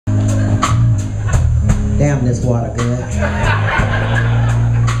Damn, this water good.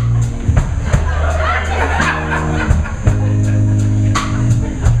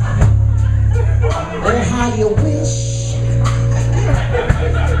 Oh, how you wish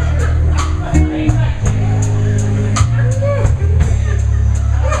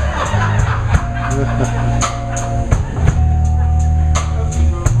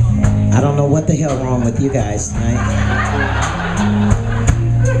I don't know what the hell wrong with you guys tonight.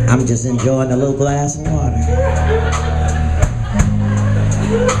 I'm just enjoying a little glass of water.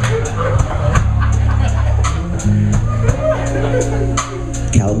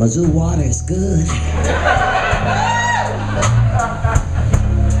 Kalamazoo water is good.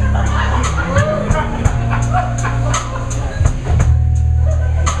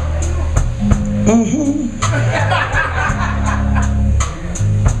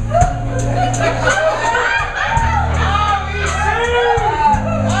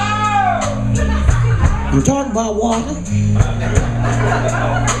 I'm talking about water.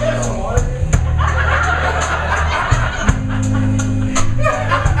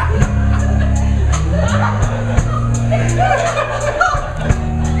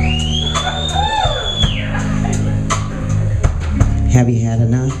 Have you had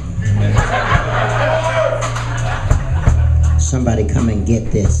enough? Somebody come and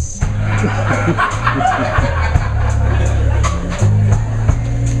get this.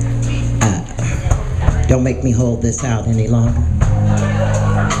 Don't make me hold this out any longer.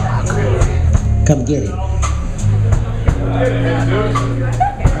 Come get it.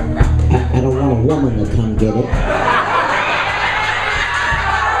 I don't want a woman to come get it.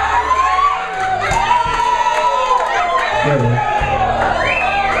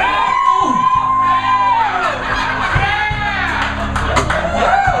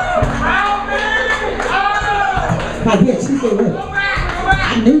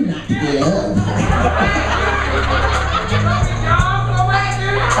 I knew not to get up.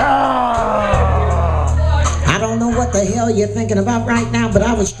 I don't know what the hell you're thinking about right now, but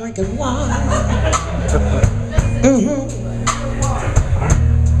I was drinking wine.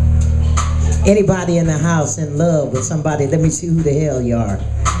 Anybody in the house in love with somebody? Let me see who the hell you are.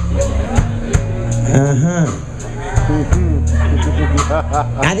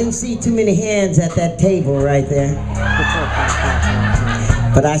 I didn't see too many hands at that table right there.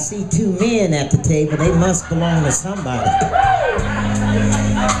 But I see two men at the table. They must belong to somebody.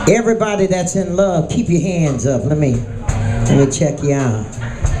 Everybody that's in love, keep your hands up. Let me check you out.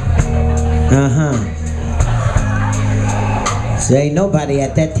 So ain't nobody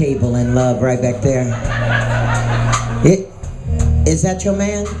at that table in love right back there. Is that your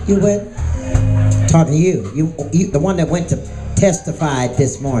man you with? Talking to you. You the one that went to testify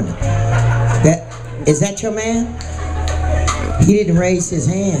this morning. Is that your man? He didn't raise his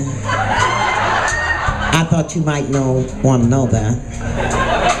hand. I thought you might want to know that.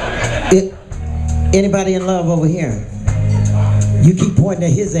 Anybody in love over here? You keep pointing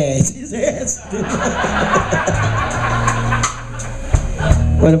at his ass. His ass.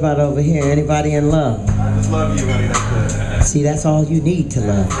 What about over here? Anybody in love? I just love you, buddy. That's it. See, that's all you need to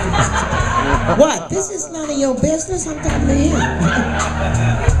love. What? This is none of your business. I'm talking to him.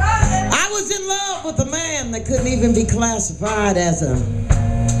 I was in love with a man that couldn't even be classified as a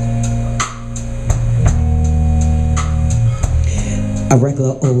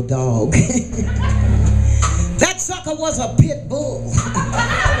regular old dog. That sucker was a pit bull.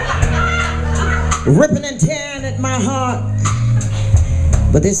 Ripping and tearing at my heart.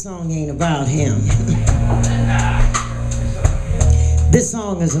 But this song ain't about him. This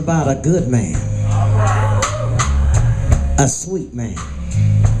song is about a good man. A sweet man.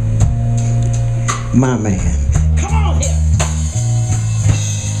 My man. Come on here.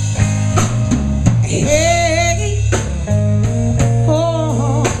 Hey.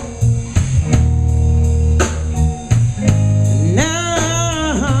 Oh. Now.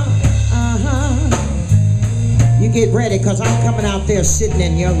 You get ready, because I'm coming out there sitting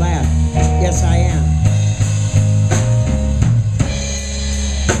in your lap. Yes, I am.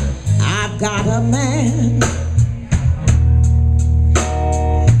 I've got a man,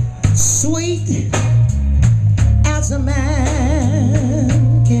 sweet as a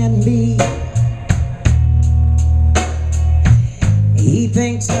man can be. He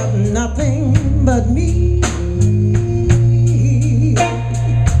thinks of nothing but me.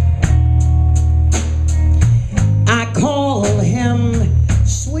 I call him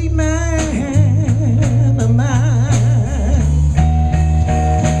sweet man of mine.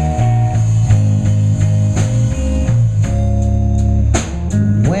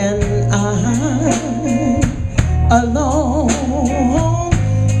 When I'm alone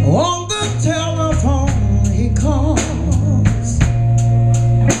on the telephone,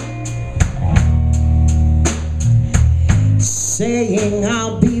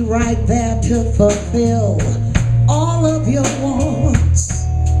 to fulfill all of your wants.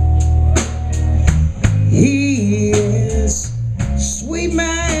 He is sweet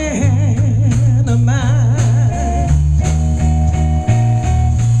man of mine.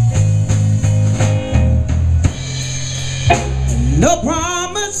 No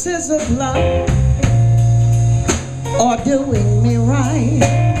promises of love or doing me right.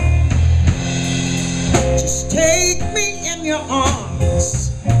 Just take me in your arms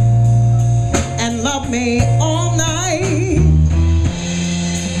and love me all night.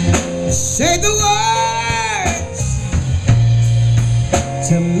 Say the words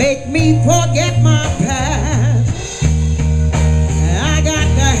to make me forget my past. I got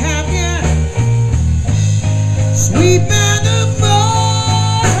to have you, sweet man of mine.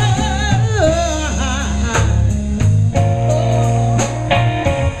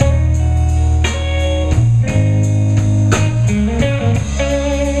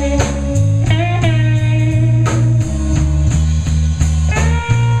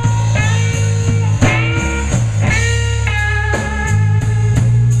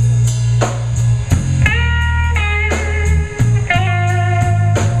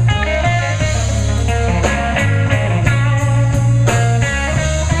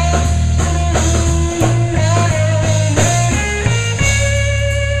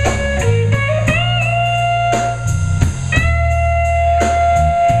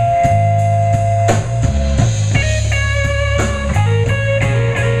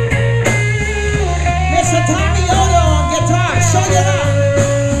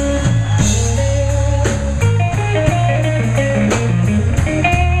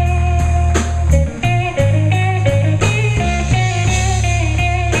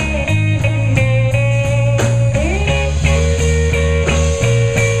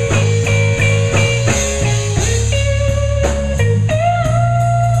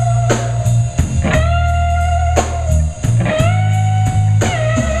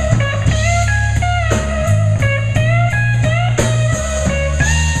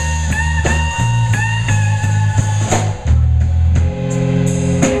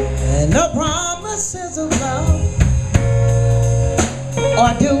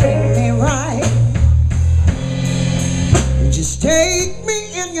 Or doing me right. Just take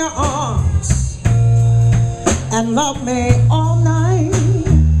me in your arms and love me all night.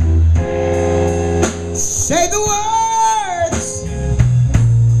 Say the words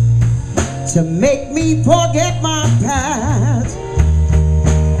to make me forget my past.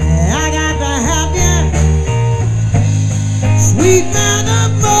 I got to have you, sweet man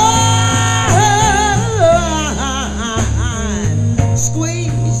of mine.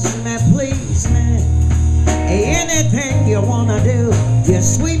 Squeeze me, please me, anything you wanna do. You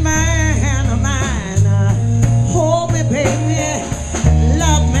sweet man of mine. Hold me, baby,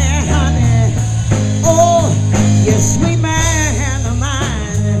 love me, honey. Oh, you sweet man of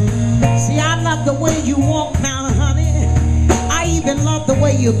mine. See, I love the way you walk now, honey. I even love the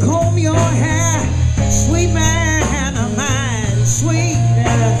way you comb your hair. Sweet man of mine, sweet,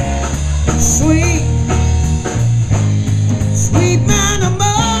 sweet. Sweet man of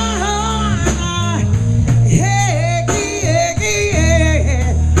mine, hey, yeah,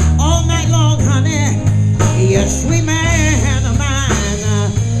 yeah, all night long, honey. You're sweet man of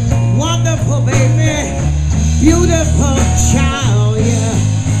mine, wonderful baby, beautiful child, yeah.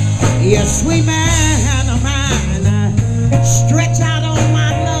 You're sweet man of mine. Stretch out on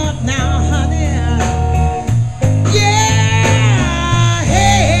my love now, honey. Yeah,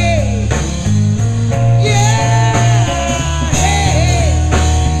 hey, yeah.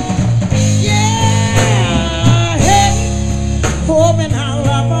 Hold me now,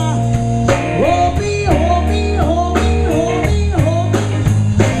 lover. Hold me, hold me, hold me, hold me, hold me.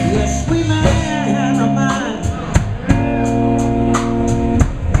 You're sweet man of mine.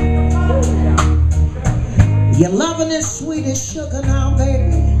 Your loving is sweet as sugar now,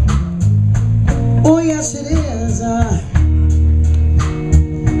 baby. Oh, yes, it is.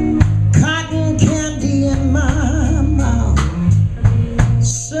 Cotton candy in my mouth.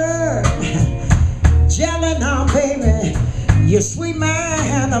 Sir, jelly now, baby. You sweet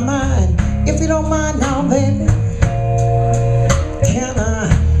man of mine. If you don't mind now, baby,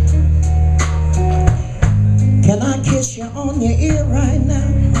 can I kiss you on your ear right now?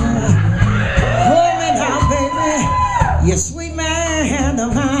 Hold me now, baby. You sweet man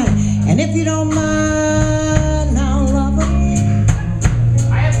of mine. And if you don't mind now, lover,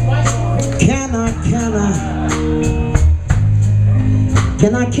 can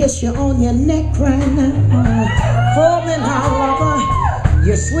I kiss you on your neck right now? Hold me now, lover.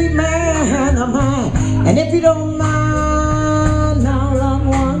 You sweet man of mine. And if you don't mind now, loved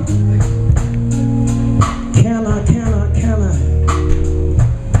one,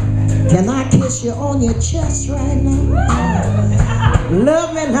 Can I kiss you on your chest right now?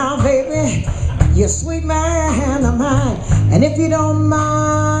 Love me now, baby. You sweet man of mine. And if you don't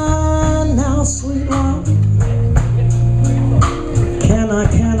mind now, sweet one, can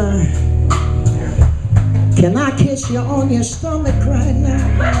I kiss you on your stomach right now?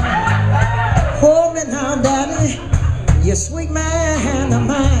 Hold me now, daddy. You sweet man of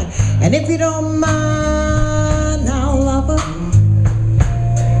mine. And if you don't mind now, lover,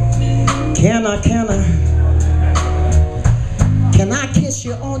 can I kiss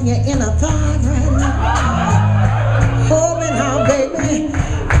you on your inner thigh right now? Hold me now, baby.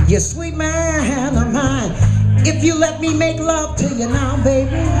 You sweet man of mine. If you let me make love to you now,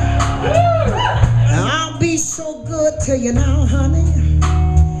 baby, I'll be so good to you now, honey.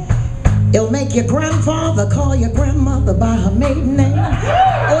 It'll make your grandfather call your grandmother by her maiden name.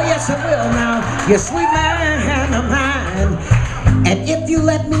 Oh yes, it will now. You sweet man of mine. And if you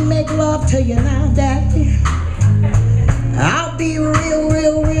let me make love to you now, daddy, I'll be real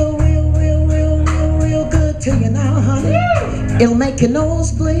good to you now, honey. It'll make your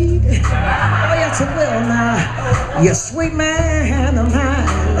nose bleed. Oh yes, it will now. You sweet man of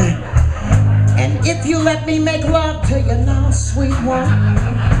mine. And if you let me make love to you now, sweet one,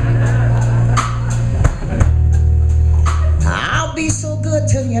 I'll be so good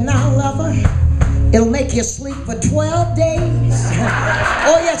to you now, lover. It'll make you sleep for 12 days.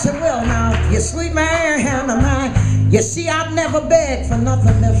 Oh yes, it will now. You sweet man of mine. You see, I've never begged for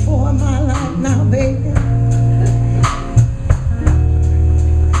nothing before in my life now, baby.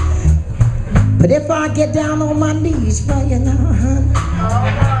 But if I get down on my knees for you now, honey,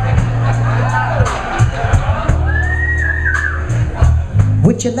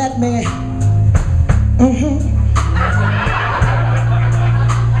 would you let me?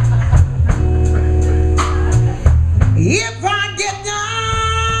 If I get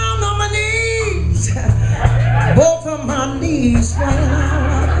down on my knees, both of my knees for you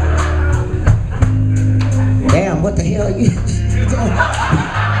now. Damn, what the hell you doing?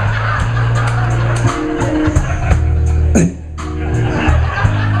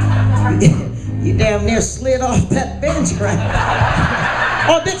 You damn near slid off that bench right now.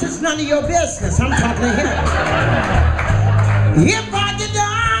 Oh, this is none of your business. I'm talking to him. If I get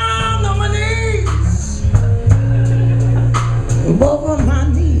down on my knees, both of my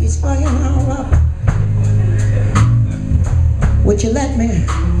knees for you now, would you let me?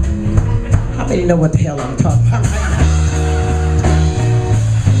 How many know what the hell I'm talking about right now?